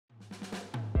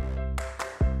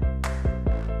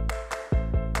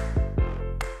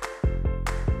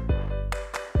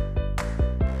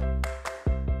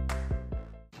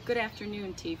Good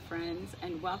afternoon, tea friends,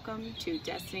 and welcome to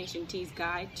Destination Tea's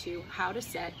guide to how to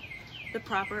set the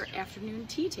proper afternoon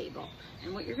tea table.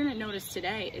 And what you're going to notice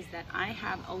today is that I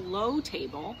have a low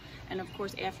table, and of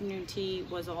course afternoon tea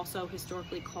was also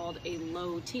historically called a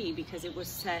low tea because it was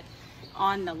set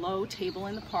on the low table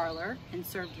in the parlor and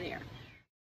served there.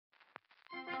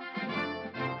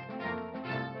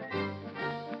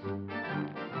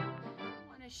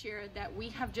 Share that we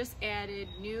have just added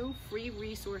new free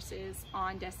resources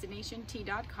on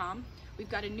destinationtea.com. We've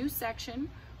got a new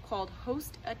section called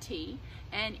Host a Tea,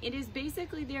 and it is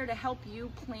basically there to help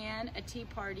you plan a tea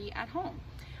party at home.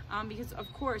 Because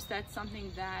of course that's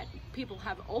something that people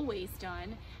have always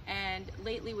done, and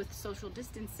lately with social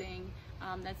distancing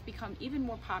that's become even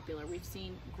more popular. We've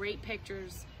seen great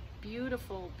pictures,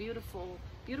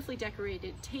 beautifully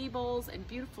decorated tables and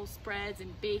beautiful spreads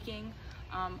and baking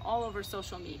all over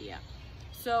social media.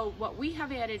 So what we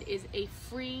have added is a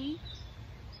free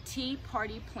tea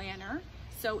party planner.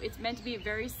 So it's meant to be a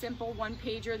very simple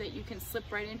one-pager that you can slip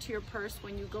right into your purse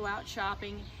when you go out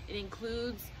shopping. It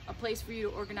includes a place for you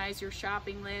to organize your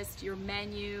shopping list, your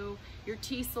menu, your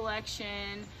tea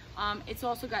selection. It's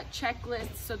also got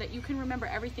checklists so that you can remember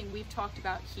everything we've talked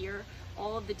about here,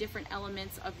 all of the different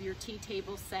elements of your tea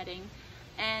table setting.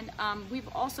 And we've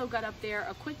also got up there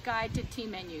a quick guide to tea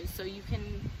menus, so you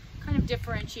can kind of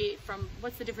differentiate from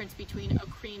what's the difference between a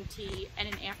cream tea and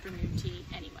an afternoon tea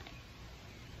anyway.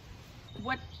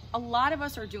 What a lot of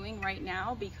us are doing right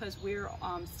now, because we're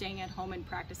staying at home and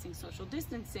practicing social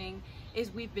distancing, is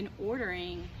we've been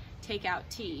ordering takeout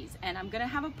teas. And I'm gonna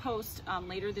have a post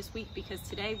later this week, because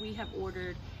today we have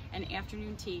ordered an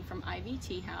afternoon tea from Ivy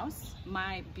Tea House.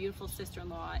 My beautiful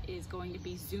sister-in-law is going to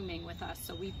be Zooming with us.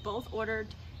 So we've both ordered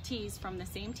teas from the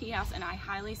same tea house, and I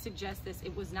highly suggest this.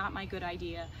 It was not my good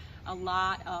idea. A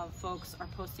lot of folks are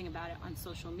posting about it on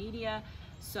social media.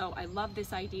 So I love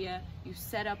this idea. You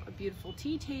set up a beautiful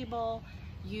tea table,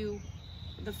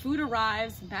 the food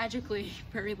arrives magically,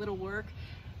 very little work,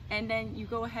 and then you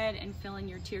go ahead and fill in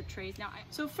your tiered trays.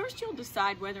 So first you'll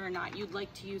decide whether or not you'd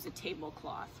like to use a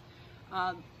tablecloth.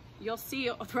 You'll see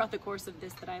throughout the course of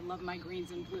this that I love my greens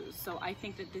and blues. So I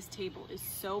think that this table is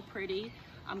so pretty.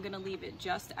 I'm gonna leave it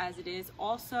just as it is.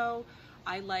 Also,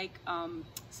 I like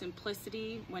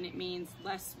simplicity when it means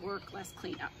less work, less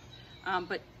cleanup.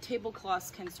 But tablecloths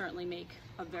can certainly make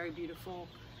a very beautiful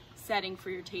setting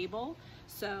for your table.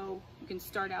 So you can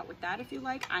start out with that if you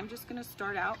like. I'm just gonna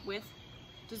start out with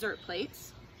dessert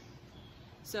plates.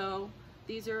 So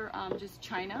these are just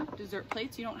china dessert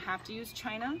plates. You don't have to use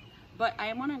china, but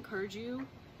I want to encourage you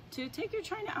to take your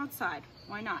china outside.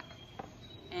 Why not?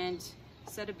 And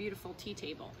set a beautiful tea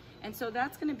table. And so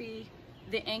that's going to be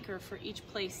the anchor for each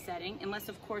place setting, unless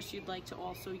of course you'd like to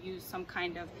also use some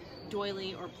kind of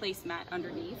doily or placemat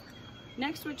underneath.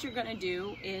 Next, what you're going to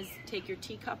do is take your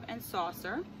teacup and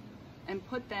saucer and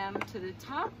put them to the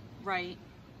top right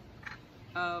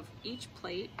of each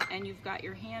plate, and you've got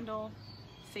your handle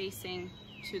facing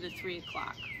to the 3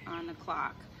 o'clock on the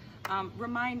clock.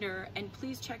 Reminder, and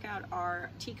please check out our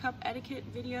teacup etiquette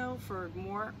video for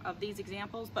more of these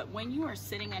examples, but when you are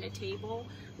sitting at a table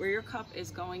where your cup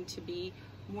is going to be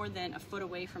more than a foot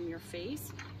away from your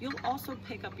face, you'll also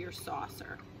pick up your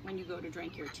saucer when you go to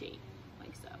drink your tea,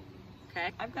 like so.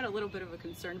 Okay, I've got a little bit of a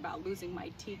concern about losing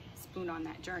my teaspoon on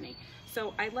that journey.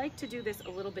 So I like to do this a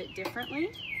little bit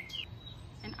differently,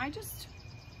 and I'm just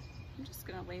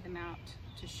gonna lay them out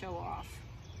to show off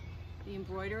the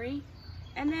embroidery.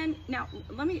 And then, now,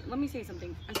 let me say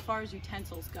something as far as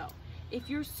utensils go. If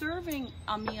you're serving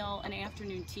a meal, an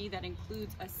afternoon tea that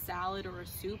includes a salad or a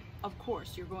soup, of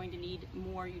course, you're going to need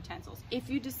more utensils. If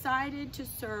you decided to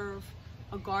serve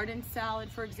a garden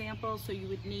salad, for example, so you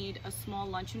would need a small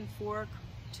luncheon fork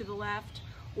to the left,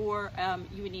 or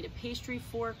you would need a pastry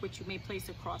fork, which you may place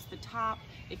across the top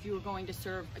if you were going to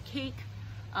serve a cake,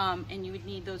 and you would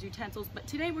need those utensils. But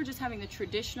today we're just having the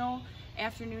traditional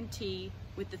afternoon tea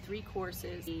with the 3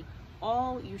 courses.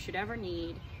 All you should ever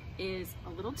need is a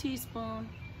little teaspoon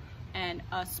and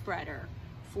a spreader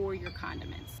for your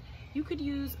condiments. You could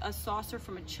use a saucer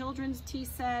from a children's tea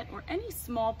set or any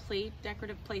small plate,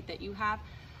 decorative plate that you have.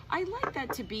 I like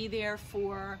that to be there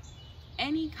for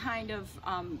any kind of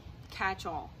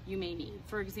catch-all you may need.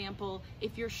 For example,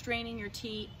 if you're straining your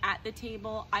tea at the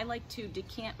table, I like to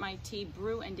decant my tea,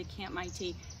 brew and decant my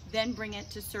tea, then bring it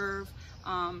to serve.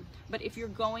 But if you're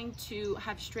going to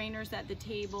have strainers at the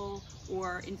table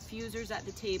or infusers at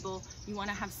the table, you want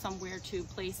to have somewhere to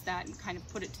place that and kind of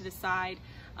put it to the side.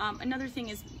 Another thing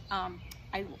is,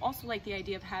 I also like the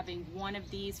idea of having one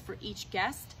of these for each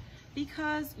guest,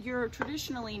 because you're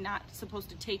traditionally not supposed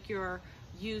to take your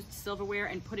used silverware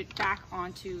and put it back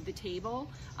onto the table.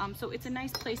 So it's a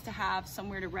nice place to have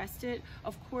somewhere to rest it.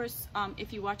 Of course,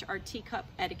 if you watch our teacup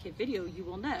etiquette video, you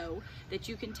will know that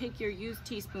you can take your used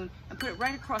teaspoon and put it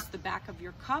right across the back of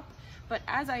your cup. But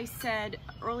as I said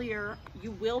earlier,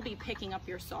 you will be picking up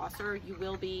your saucer, you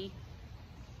will be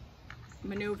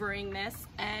maneuvering this,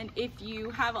 and if you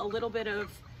have a little bit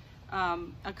of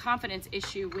a confidence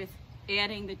issue with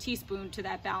adding the teaspoon to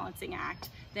that balancing act,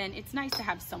 then it's nice to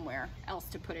have somewhere else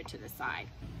to put it to the side.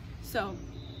 So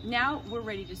now we're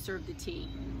ready to serve the tea.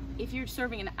 If you're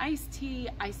serving an iced tea,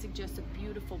 I suggest a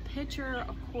beautiful pitcher,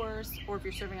 of course, or if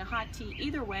you're serving a hot tea,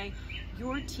 either way,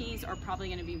 your teas are probably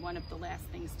going to be one of the last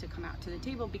things to come out to the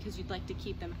table because you'd like to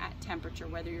keep them at temperature,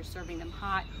 whether you're serving them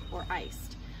hot or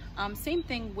iced. Same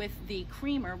thing with the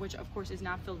creamer, which of course is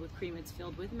not filled with cream, it's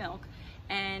filled with milk.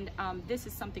 And this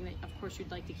is something that of course you'd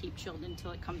like to keep chilled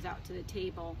until it comes out to the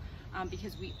table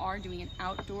because we are doing an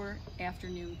outdoor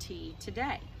afternoon tea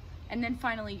today. And then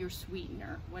finally your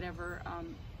sweetener, whatever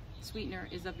sweetener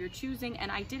is of your choosing.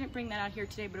 And I didn't bring that out here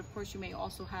today, but of course you may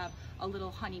also have a little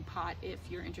honey pot if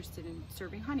you're interested in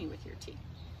serving honey with your tea.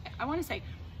 I want to say,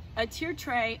 a tier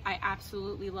tray I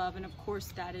absolutely love, and of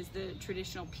course that is the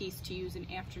traditional piece to use in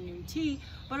afternoon tea,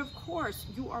 but of course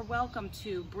you are welcome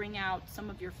to bring out some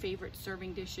of your favorite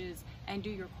serving dishes and do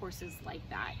your courses like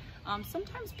that.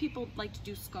 Sometimes people like to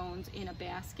do scones in a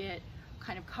basket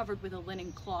kind of covered with a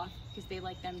linen cloth because they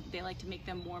like to make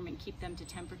them warm and keep them to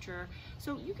temperature.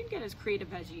 So you can get as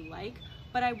creative as you like,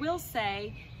 but I will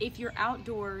say if you're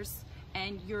outdoors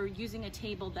and you're using a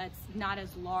table that's not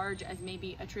as large as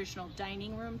maybe a traditional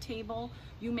dining room table,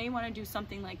 you may want to do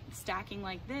something like stacking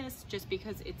like this just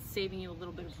because it's saving you a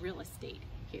little bit of real estate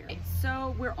here.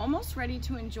 So we're almost ready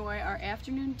to enjoy our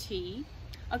afternoon tea.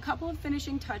 A couple of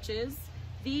finishing touches.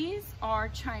 These are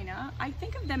china. I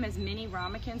think of them as mini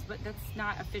ramekins, but that's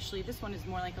not officially. This one is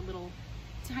more like a little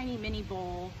tiny mini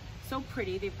bowl. So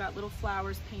pretty. They've got little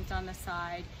flowers paint on the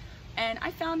side. And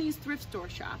I found these thrift store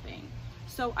shopping.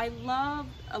 So I love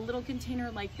a little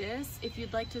container like this if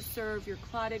you'd like to serve your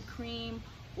clotted cream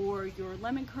or your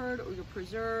lemon curd or your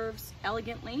preserves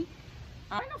elegantly.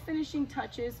 Final finishing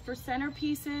touches for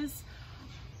centerpieces.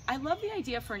 I love the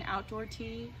idea for an outdoor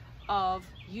tea of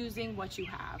using what you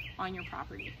have on your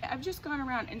property. I've just gone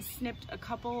around and snipped a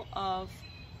couple of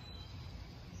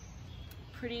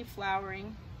pretty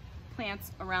flowering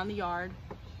plants around the yard.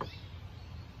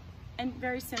 And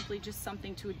very simply just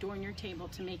something to adorn your table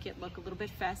to make it look a little bit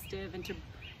festive and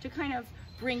to kind of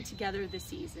bring together the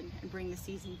season and bring the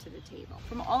season to the table.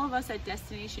 From all of us at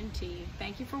Destination Tea,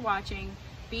 thank you for watching.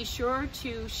 Be sure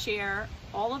to share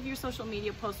all of your social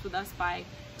media posts with us by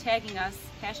tagging us,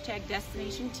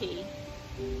 #DestinationTea.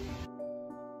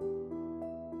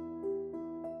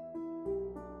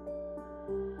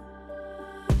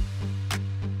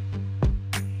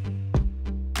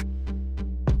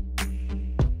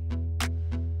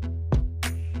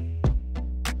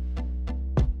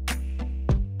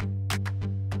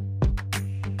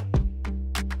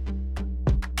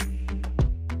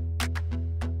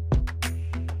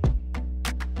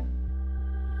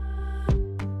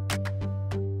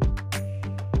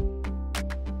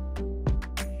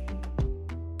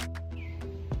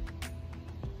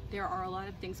 There are a lot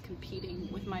of things competing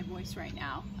with my voice right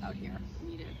now out here. We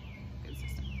need a good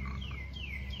system.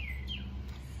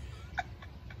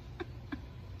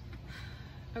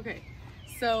 Okay,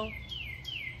 so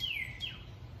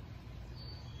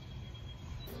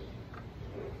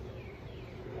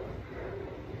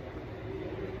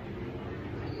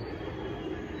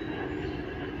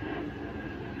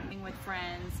with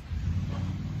friends.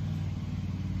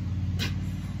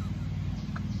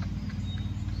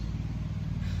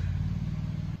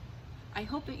 I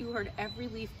hope that you heard every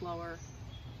leaf blower,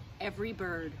 every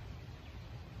bird,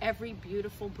 every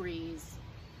beautiful breeze,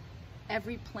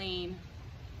 every plane,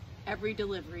 every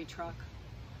delivery truck,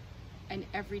 and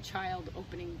every child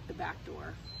opening the back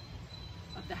door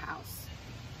of the house.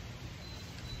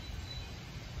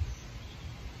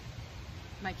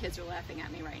 My kids are laughing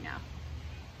at me right now.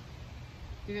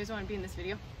 You guys want to be in this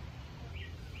video?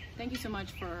 Thank you so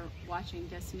much for watching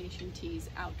Destination Tea's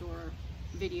outdoor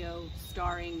video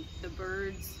starring the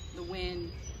birds, the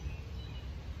wind,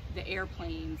 the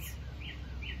airplanes,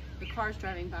 the cars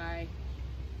driving by,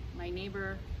 my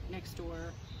neighbor next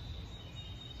door,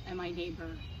 and my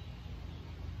neighbor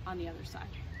on the other side,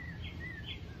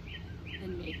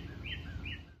 and me.